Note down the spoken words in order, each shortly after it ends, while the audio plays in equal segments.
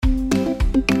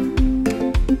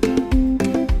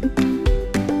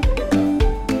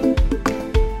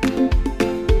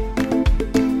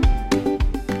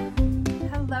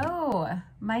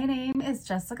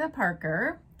Jessica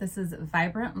Parker. This is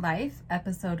Vibrant Life,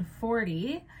 episode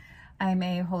 40. I'm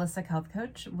a holistic health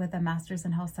coach with a master's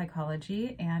in health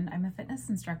psychology, and I'm a fitness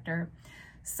instructor.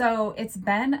 So it's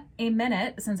been a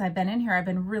minute since I've been in here. I've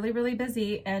been really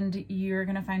busy, and you're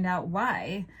going to find out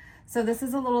why. So this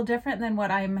is a little different than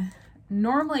what I'm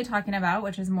normally talking about,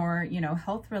 which is more,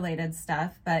 health related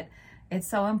stuff, but it's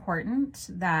so important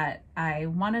that I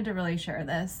wanted to really share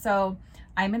this. So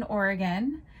I'm in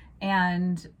Oregon,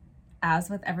 and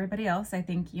as with everybody else, I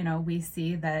think, we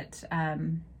see that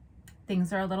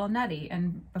things are a little nutty.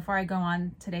 And before I go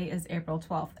on, today is April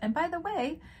 12th. And by the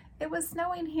way, it was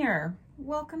snowing here.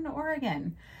 Welcome to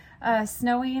Oregon.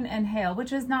 Snowing and hail,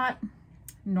 which is not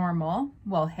normal.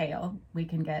 Well, hail, we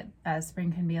can get,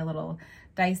 spring can be a little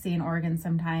dicey in Oregon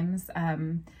sometimes.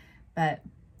 But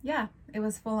yeah, it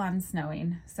was full on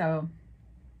snowing. So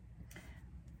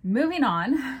moving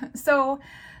on. So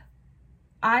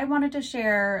I wanted to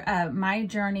share my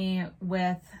journey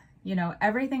with,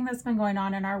 everything that's been going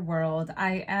on in our world.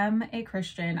 I am a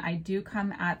Christian. I do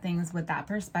come at things with that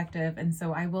perspective. And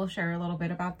so I will share a little bit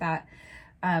about that.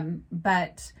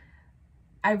 But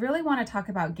I really want to talk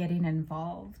about getting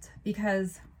involved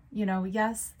because,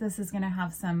 yes, this is going to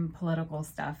have some political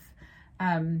stuff.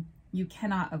 You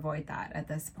cannot avoid that at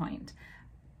this point.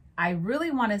 I really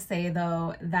want to say,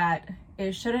 though, that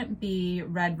it shouldn't be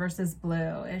red versus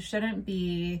blue. It shouldn't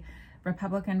be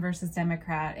Republican versus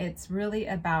Democrat. It's really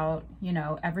about,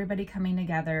 everybody coming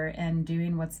together and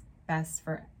doing what's best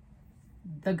for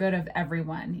the good of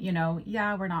everyone.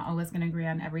 Yeah, we're not always going to agree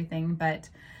on everything, but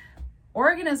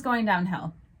Oregon is going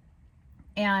downhill.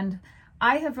 And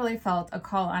I have really felt a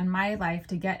call on my life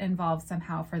to get involved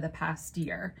somehow for the past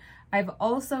year. I've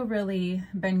also really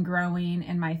been growing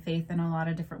in my faith in a lot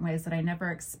of different ways that I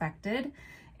never expected.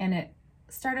 And it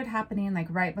started happening like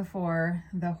right before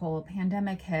the whole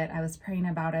pandemic hit. I was praying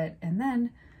about it. And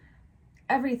then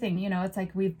everything, it's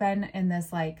like we've been in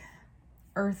this like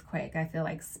earthquake, I feel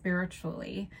like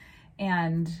spiritually.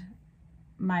 And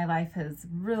my life has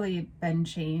really been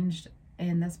changed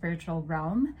in the spiritual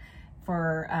realm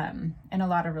for and a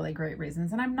lot of really great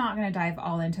reasons. And I'm not going to dive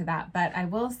all into that, but I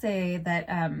will say that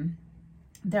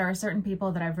there are certain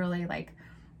people that I've really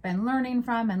been learning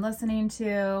from and listening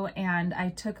to, and I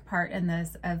took part in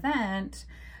this event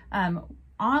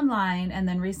online, and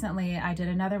then recently I did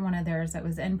another one of theirs that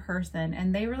was in person,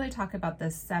 and they really talk about the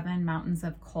 7 mountains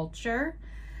of culture.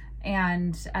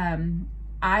 And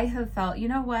I have felt,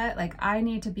 I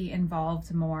need to be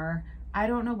involved more. I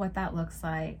don't know what that looks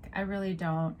like. I really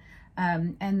don't.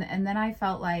 And then I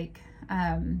felt like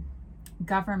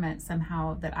government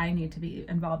somehow that I need to be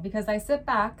involved because I sit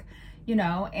back,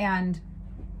 and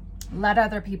let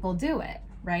other people do it,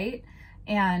 right?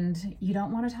 And you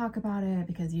don't want to talk about it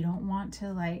because you don't want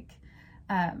to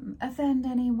offend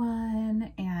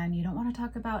anyone, and you don't want to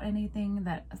talk about anything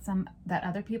that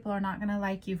other people are not going to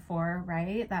like you for,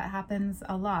 right? That happens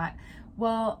a lot.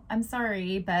 Well, I'm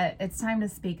sorry, but it's time to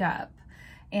speak up.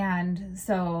 And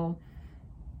so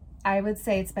I would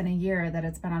say it's been a year that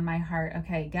it's been on my heart.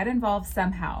 Okay, get involved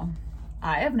somehow.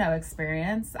 I have no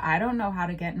experience. I don't know how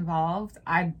to get involved.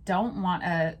 I don't want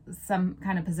some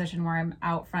kind of position where I'm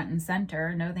out front and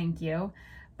center. No, thank you.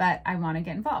 But I want to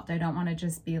get involved. I don't want to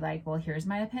just be like, well, here's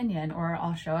my opinion, or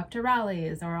I'll show up to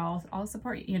rallies, or I'll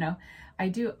support you. I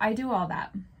do all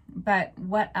that. But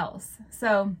what else?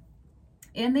 So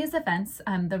in these events,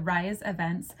 the Rise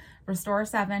events,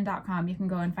 restore7.com, you can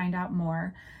go and find out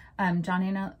more. Johnny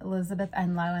and Elizabeth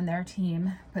Enlow and their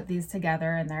team put these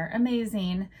together, and they're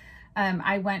amazing.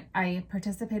 I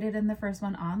participated in the first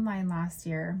one online last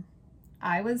year.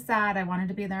 I was sad. I wanted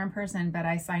to be there in person, but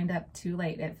I signed up too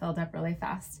late. It filled up really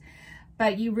fast.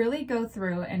 But you really go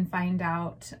through and find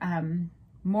out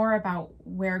more about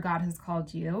where God has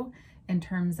called you in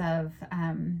terms of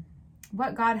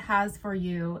what God has for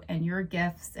you and your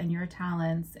gifts and your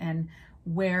talents, and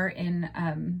where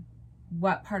in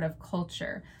what part of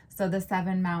culture. So the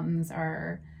 7 mountains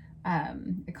are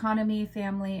economy,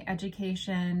 family,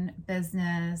 education,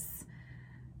 business.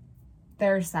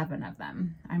 There's 7 of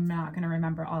them. I'm not going to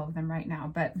remember all of them right now,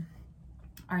 but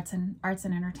arts and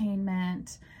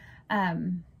entertainment.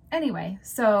 Anyway,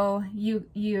 so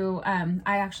I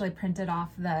actually printed off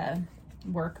the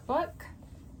workbook.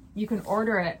 You can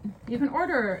order it. You can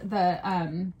order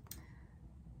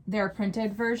their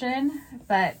printed version,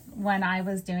 but when I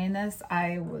was doing this,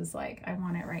 I was like, I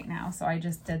want it right now. So I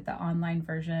just did the online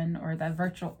version, or the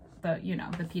virtual, the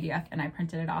PDF, and I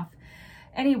printed it off.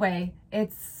 Anyway,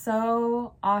 it's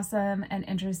so awesome and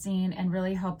interesting, and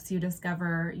really helps you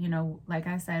discover, like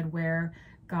I said, where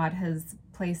God has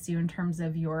placed you in terms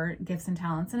of your gifts and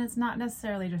talents. And it's not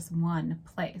necessarily just one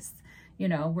place.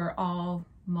 we're all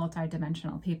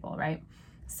multidimensional people, right?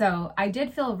 So I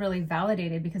did feel really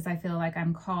validated because I feel like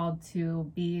I'm called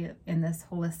to be in this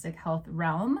holistic health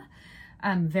realm,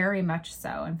 very much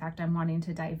so. In fact, I'm wanting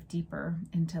to dive deeper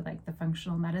into like the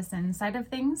functional medicine side of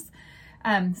things.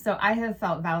 So I have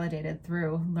felt validated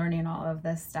through learning all of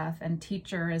this stuff, and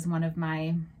teacher is one of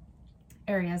my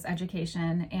areas,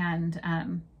 education,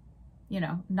 and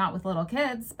not with little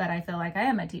kids, but I feel like I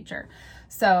am a teacher.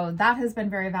 So that has been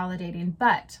very validating.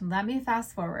 But let me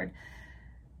fast forward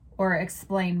or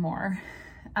explain more.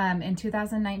 In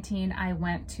 2019, I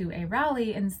went to a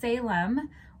rally in Salem,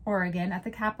 Oregon at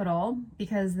the Capitol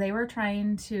because they were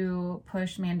trying to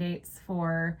push mandates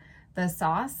for the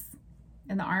sauce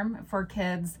in the arm for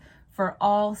kids, for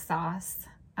all sauce.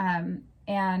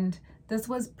 And this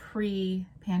was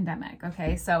pre-pandemic.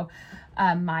 Okay. So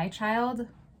my child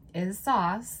is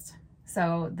sauced.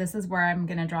 So this is where I'm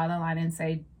going to draw the line and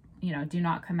say, do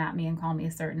not come at me and call me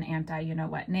certain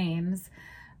what names.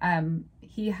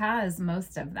 He has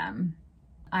most of them.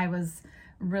 I was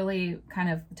really kind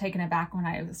of taken aback when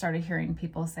I started hearing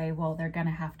people say, well, they're going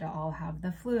to have to all have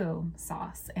the flu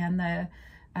sauce and the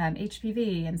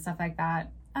HPV and stuff like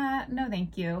that. No,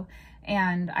 thank you.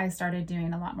 And I started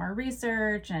doing a lot more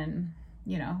research and,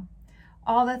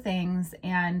 all the things,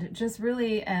 and just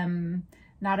really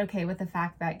not okay with the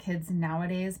fact that kids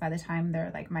nowadays, by the time they're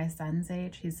like my son's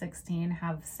age, he's 16,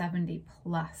 have 70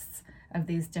 plus of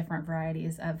these different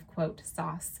varieties of quote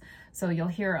sauce. So you'll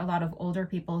hear a lot of older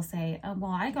people say, oh,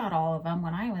 well, I got all of them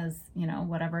when I was,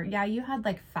 whatever. Yeah, you had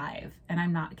like 5, and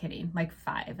I'm not kidding, like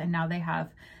 5. And now they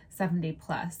have 70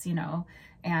 plus,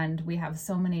 and we have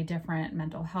so many different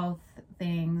mental health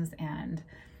things and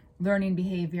learning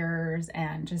behaviors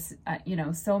and just,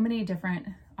 so many different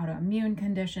autoimmune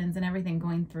conditions and everything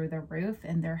going through the roof.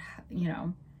 And they're,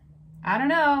 I don't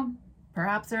know,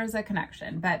 perhaps there's a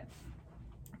connection. But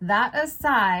that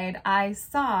aside, I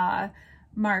saw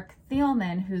Mark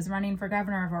Thielman, who's running for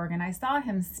governor of Oregon. I saw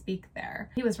him speak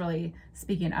there. He was really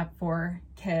speaking up for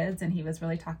kids, and he was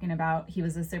really talking about, he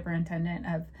was the superintendent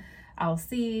of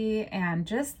LC, and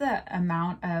just the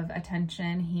amount of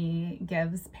attention he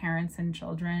gives parents and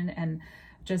children, and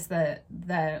just the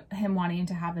him wanting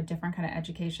to have a different kind of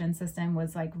education system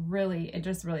was like really, it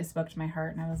just really spoke to my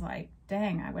heart. And I was like,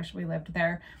 dang, I wish we lived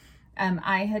there.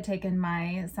 I had taken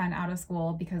my son out of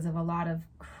school because of a lot of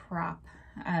crap,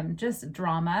 just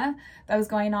drama that was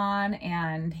going on,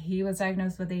 and he was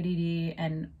diagnosed with ADD.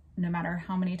 And no matter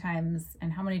how many times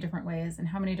and how many different ways and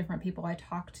how many different people I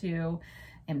talked to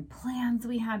and plans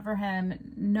we had for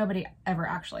him, nobody ever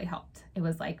actually helped. It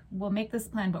was like, we'll make this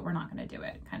plan, but we're not going to do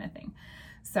it kind of thing.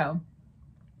 So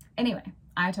anyway,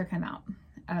 I took him out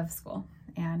of school,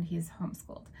 and he's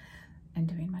homeschooled and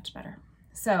doing much better.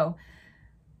 So,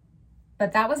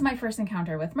 but that was my first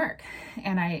encounter with Mark.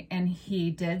 And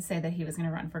he did say that he was going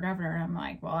to run for governor. And I'm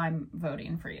like, well, I'm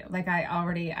voting for you. Like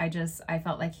I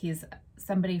felt like he's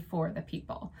somebody for the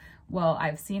people. Well,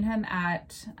 I've seen him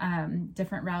at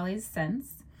different rallies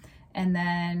since, and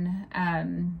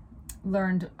then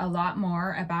learned a lot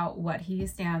more about what he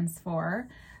stands for.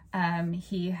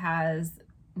 He has,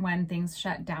 when things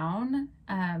shut down,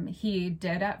 he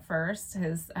did at first,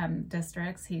 his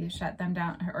districts, he shut them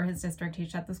down, or his district, he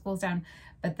shut the schools down,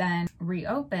 but then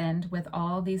reopened with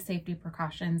all these safety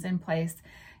precautions in place.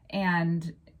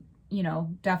 And,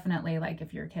 definitely, like,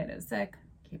 if your kid is sick,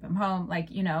 keep them home,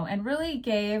 and really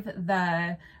gave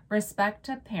the respect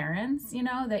to parents,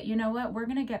 that, what, we're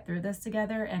going to get through this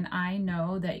together. And I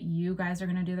know that you guys are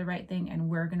going to do the right thing, and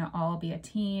we're going to all be a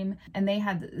team. And they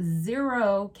had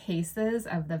 0 cases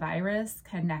of the virus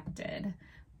connected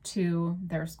to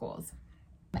their schools.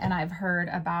 And I've heard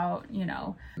about,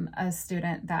 a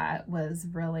student that was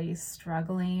really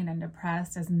struggling and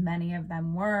depressed, as many of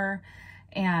them were,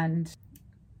 and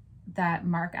that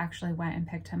Mark actually went and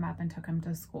picked him up and took him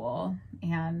to school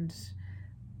and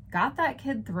got that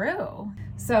kid through.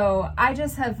 So I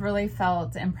just have really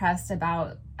felt impressed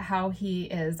about how he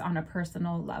is on a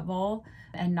personal level,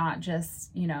 and not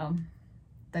just,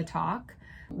 the talk,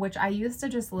 which I used to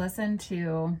just listen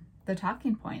to the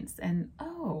talking points and,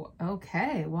 oh,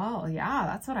 okay, well, yeah,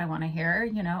 that's what I want to hear,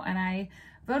 and I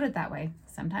voted that way.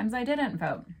 Sometimes I didn't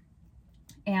vote.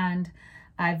 And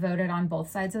I voted on both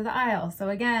sides of the aisle. So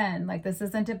again, like, this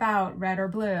isn't about red or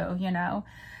blue,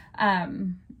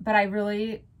 but I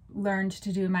really learned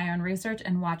to do my own research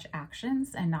and watch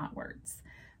actions and not words.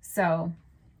 So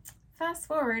fast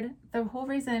forward, the whole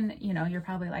reason, you're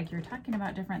probably like, you're talking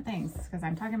about different things, because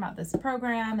I'm talking about this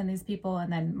program and these people,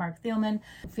 and then Mark Thielman,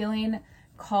 feeling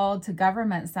called to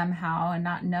government somehow and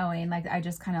not knowing, like, I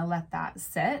just kind of let that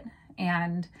sit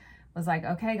and was like,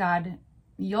 okay, God,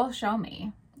 you'll show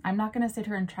me. I'm not going to sit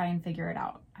here and try and figure it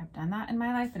out. I've done that in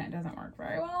my life and it doesn't work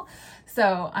very well.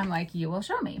 So I'm like, you will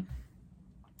show me.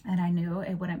 And I knew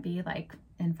it wouldn't be like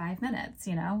in 5 minutes,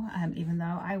 even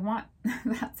though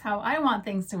that's how I want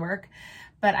things to work,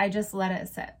 but I just let it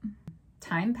sit.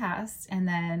 Time passed, and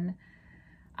then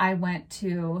I went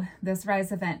to this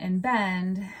Rise event in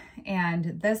Bend,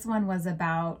 and this one was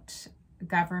about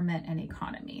government and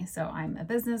economy. So I'm a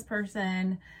business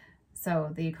person,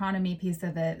 so the economy piece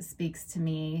of it speaks to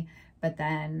me, but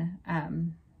then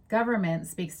government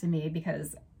speaks to me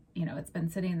because, it's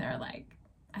been sitting there like,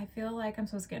 I feel like I'm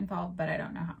supposed to get involved, but I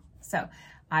don't know how. So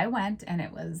I went, and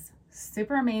it was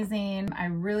super amazing. I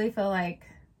really feel like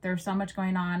there's so much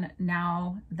going on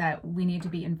now that we need to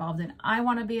be involved in. I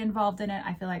want to be involved in it.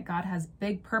 I feel like God has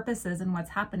big purposes in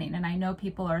what's happening. And I know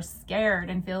people are scared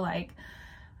and feel like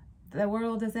the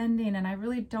world is ending. And I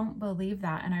really don't believe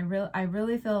that. And I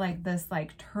really feel like this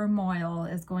like turmoil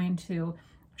is going to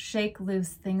shake loose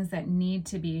things that need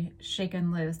to be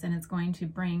shaken loose. And it's going to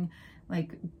bring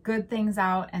like good things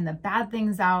out and the bad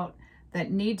things out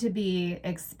that need to be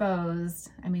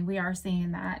exposed. I mean, we are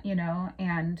seeing that,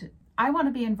 and I want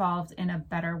to be involved in a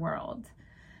better world.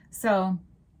 So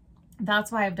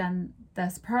that's why I've done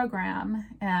this program.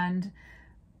 And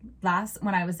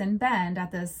when I was in Bend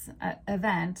at this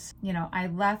event, I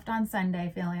left on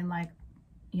Sunday feeling like,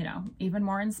 even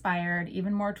more inspired,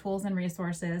 even more tools and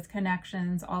resources,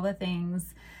 connections, all the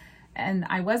things. And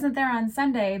I wasn't there on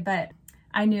Sunday, but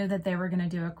I knew that they were going to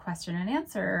do a question and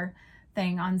answer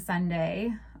thing on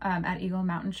Sunday at Eagle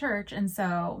Mountain Church. And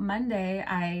so Monday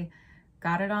I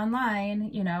got it online,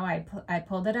 I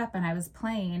pulled it up and I was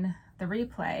playing the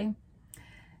replay,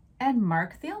 and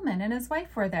Mark Thielman and his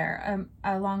wife were there,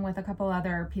 along with a couple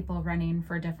other people running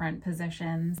for different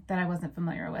positions that I wasn't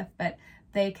familiar with, but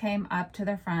they came up to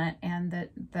the front, and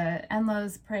the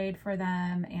Enlows prayed for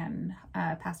them, and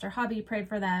Pastor Hobby prayed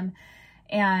for them.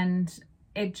 And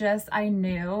I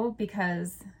knew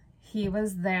because he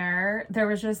was there. There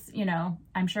was just,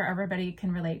 I'm sure everybody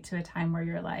can relate to a time where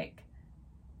you're like,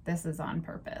 this is on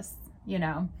purpose,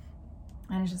 and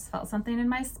I just felt something in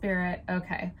my spirit.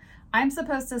 Okay, I'm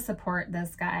supposed to support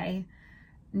this guy,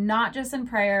 not just in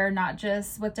prayer, not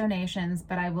just with donations,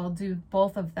 but I will do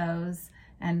both of those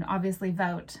and obviously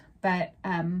vote. But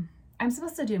I'm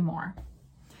supposed to do more.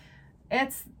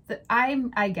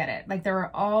 I get it. Like there were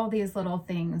all these little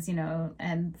things,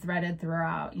 and threaded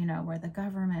throughout, where the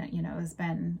government, has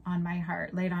been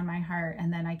laid on my heart.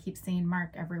 And then I keep seeing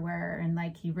Mark everywhere. And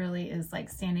like, he really is like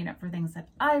standing up for things that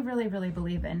I really, really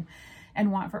believe in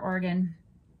and want for Oregon.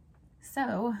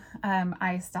 So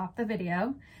I stopped the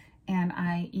video and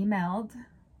I emailed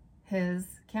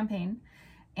his campaign,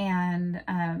 and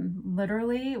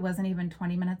literally it wasn't even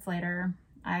 20 minutes later,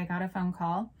 I got a phone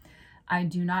call. I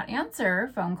do not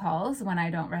answer phone calls when I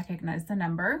don't recognize the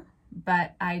number,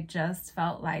 but I just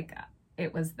felt like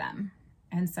it was them.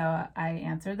 And so I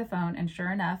answered the phone, and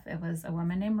sure enough, it was a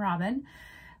woman named Robin,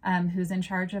 who's in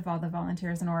charge of all the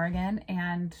volunteers in Oregon.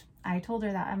 And I told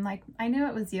her that. I'm like, I knew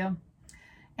it was you.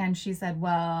 And she said,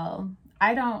 well,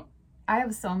 I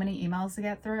have so many emails to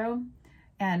get through,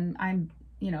 and I'm,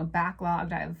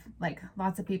 backlogged. I have like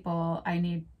lots of people I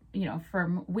need,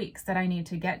 for weeks that I need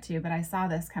to get to, but I saw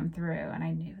this come through and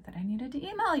I knew that I needed to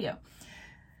email you.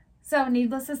 So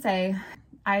needless to say,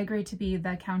 I agreed to be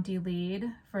the county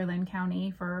lead for Linn County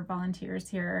for volunteers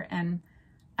here, and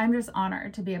I'm just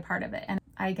honored to be a part of it. And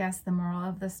I guess the moral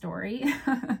of the story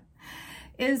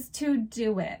is to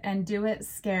do it, and do it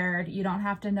scared. You don't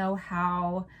have to know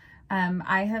how.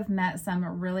 I have met some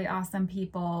really awesome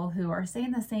people who are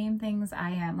saying the same things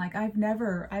I am. Like I've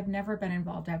never been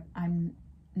involved. I'm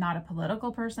not a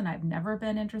political person. I've never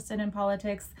been interested in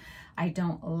politics. I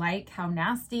don't like how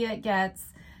nasty it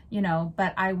gets,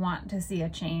 but I want to see a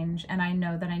change. And I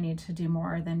know that I need to do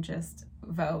more than just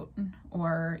vote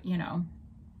or,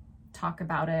 talk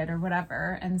about it or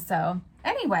whatever. And so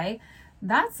anyway,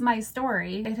 that's my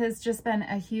story. It has just been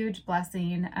a huge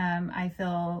blessing. I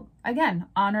feel, again,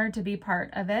 honored to be part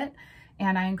of it.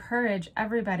 And I encourage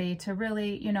everybody to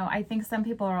really, I think some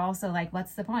people are also like,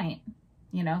 what's the point?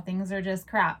 Things are just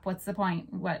crap. What's the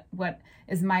point? What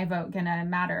is my vote gonna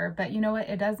matter? But you know what?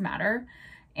 It does matter.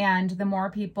 And the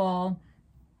more people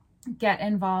get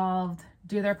involved,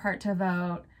 do their part to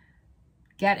vote,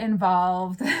 get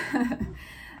involved,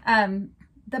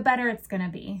 the better it's gonna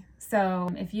be. So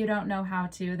if you don't know how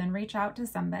to, then reach out to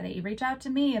somebody. Reach out to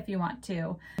me if you want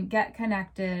to. Get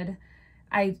connected.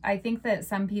 I think that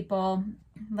some people,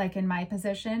 like in my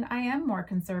position, I am more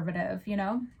conservative,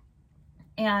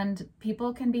 and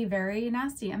people can be very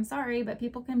nasty. I'm sorry, but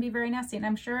people can be very nasty. And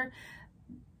I'm sure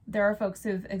there are folks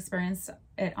who've experienced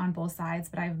it on both sides,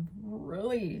 but I've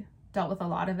really dealt with a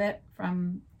lot of it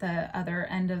from the other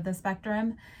end of the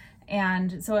spectrum.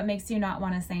 And so it makes you not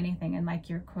want to say anything and like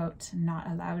you're, quote, not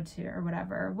allowed to or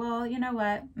whatever. Well, you know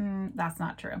what? That's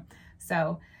not true.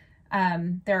 So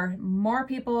there are more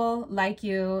people like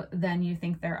you than you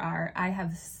think there are. I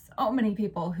have so many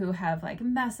people who have like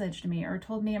messaged me or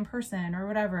told me in person or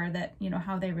whatever that, you know,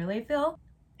 how they really feel.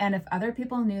 And if other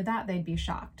people knew that, they'd be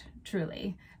shocked,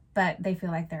 truly. But they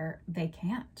feel like they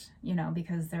can't, you know,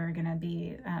 because they're going to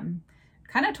be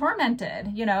kind of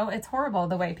tormented. You know, it's horrible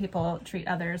the way people treat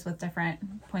others with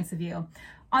different points of view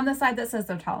on the side that says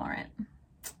they're tolerant.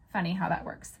 Funny how that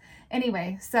works.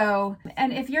 Anyway, so,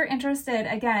 and if you're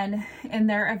interested, again, in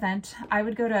their event, I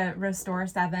would go to Restore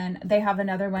 7. They have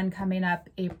another one coming up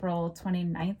April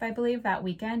 29th, I believe, that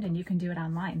weekend, and you can do it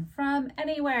online from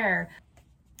anywhere.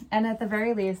 And at the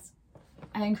very least,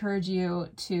 I encourage you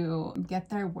to get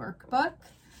their workbook.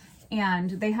 And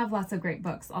they have lots of great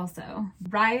books also.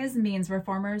 RISE means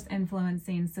Reformers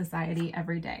Influencing Society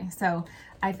Every Day. So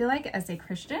I feel like as a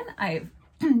Christian, I've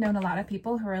known a lot of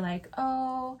people who are like,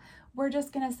 oh, we're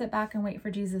just going to sit back and wait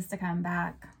for Jesus to come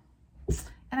back.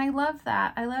 And I love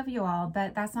that. I love you all,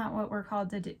 but that's not what we're called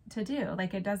to do.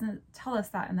 Like, it doesn't tell us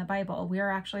that in the Bible. We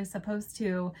are actually supposed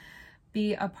to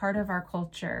be a part of our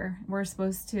culture. We're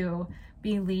supposed to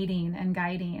be leading and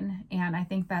guiding. And I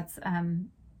think that's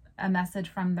a message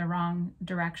from the wrong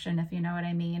direction, if you know what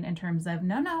I mean, in terms of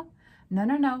no.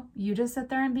 You just sit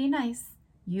there and be nice.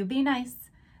 You be nice.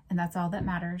 And that's all that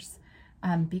matters.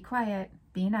 Be quiet,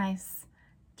 be nice,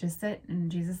 just sit,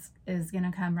 and Jesus is going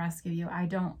to come rescue you.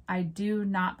 I do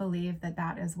not believe that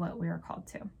that is what we are called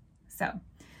to. So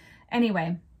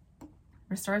anyway,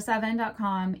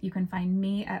 restore7.com. You can find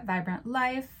me at Vibrant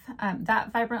Life.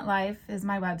 That Vibrant Life is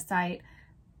my website,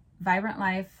 Vibrant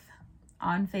Life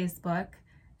on Facebook,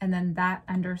 and then that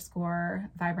 _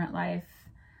 Vibrant Life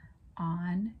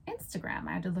on Instagram.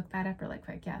 I had to look that up really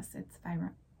quick. Yes, it's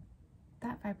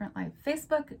That Vibrant Life.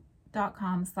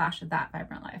 Facebook.com/That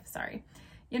Vibrant Life. Sorry.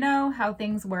 You know how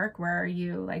things work where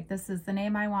you like, this is the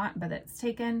name I want, but it's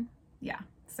taken. Yeah.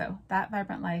 So That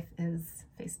Vibrant Life is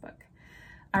Facebook.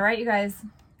 All right, you guys,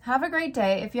 have a great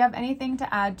day. If you have anything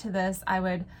to add to this, I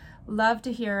would love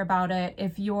to hear about it.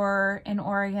 If you're in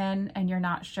Oregon and you're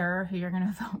not sure who you're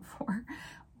going to vote for,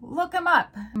 look him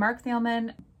up. Mark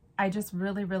Thielman. I just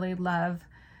really, really love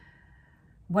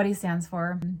what he stands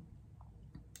for.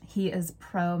 He is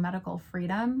pro-medical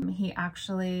freedom. He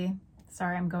actually,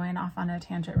 sorry, I'm going off on a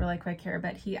tangent really quick here,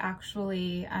 but he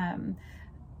actually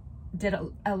did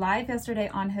a live yesterday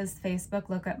on his Facebook,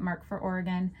 look up Mark for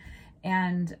Oregon,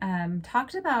 and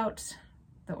talked about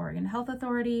the Oregon Health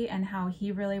Authority and how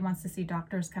he really wants to see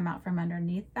doctors come out from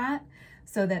underneath that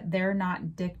so that they're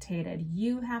not dictated.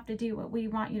 You have to do what we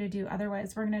want you to do,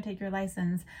 otherwise we're going to take your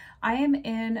license. I am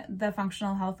in the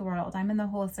functional health world. I'm in the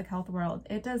holistic health world.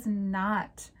 It does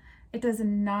not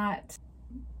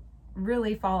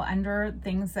really fall under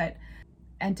things that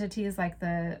entities like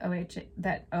the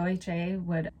OHA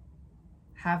would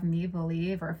have me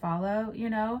believe or follow. You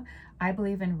know, I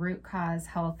believe in root cause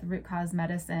health, root cause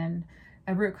medicine,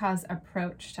 a root cause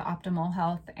approach to optimal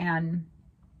health, and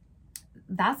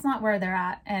that's not where they're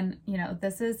at. And, you know,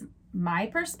 this is my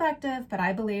perspective, but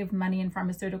I believe money in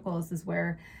pharmaceuticals is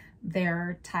where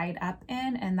they're tied up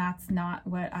in, and that's not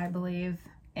what I believe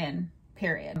in,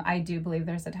 period. I do believe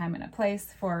there's a time and a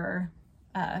place for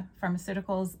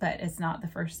pharmaceuticals, but it's not the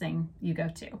first thing you go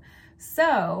to.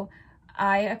 So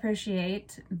I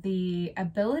appreciate the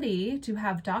ability to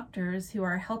have doctors who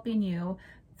are helping you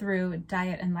through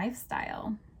diet and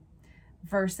lifestyle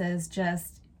versus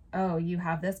just, oh, you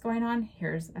have this going on,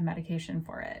 here's a medication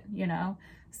for it, you know?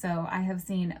 So I have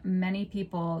seen many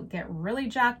people get really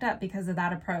jacked up because of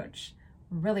that approach,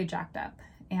 really jacked up,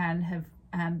 and have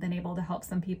been able to help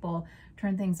some people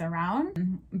turn things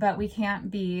around. But we can't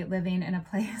be living in a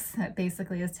place that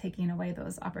basically is taking away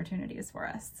those opportunities for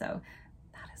us. So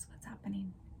that is what's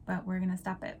happening, but we're going to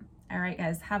stop it. All right,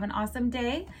 guys, have an awesome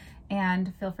day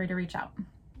and feel free to reach out.